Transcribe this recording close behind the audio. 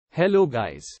Hello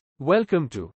guys. Welcome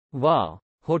to Wow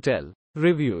Hotel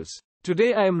Reviews.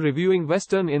 Today I am reviewing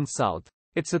Western Inn South.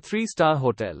 It's a 3-star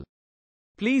hotel.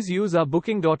 Please use our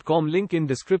booking.com link in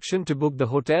description to book the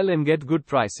hotel and get good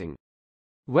pricing.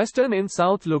 Western Inn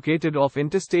South, located off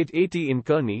Interstate 80 in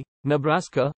Kearney,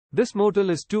 Nebraska. This motel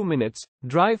is 2 minutes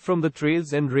drive from the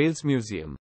Trails and Rails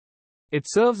Museum. It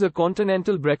serves a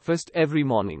continental breakfast every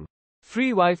morning.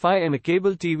 Free Wi-Fi and a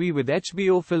cable TV with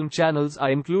HBO film channels are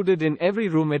included in every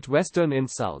room at Western Inn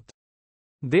South.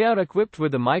 They are equipped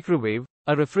with a microwave,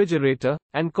 a refrigerator,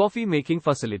 and coffee-making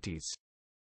facilities.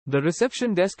 The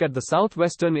reception desk at the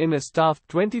Southwestern Inn is staffed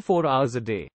 24 hours a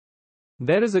day.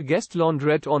 There is a guest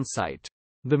launderette on site.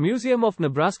 The Museum of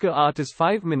Nebraska Art is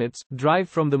 5 minutes drive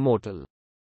from the motel.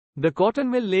 The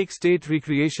Cottonmill Lake State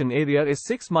Recreation Area is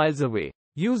 6 miles away.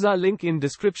 Use our link in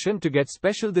description to get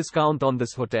special discount on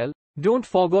this hotel. Don't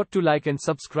forget to like and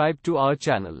subscribe to our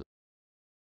channel.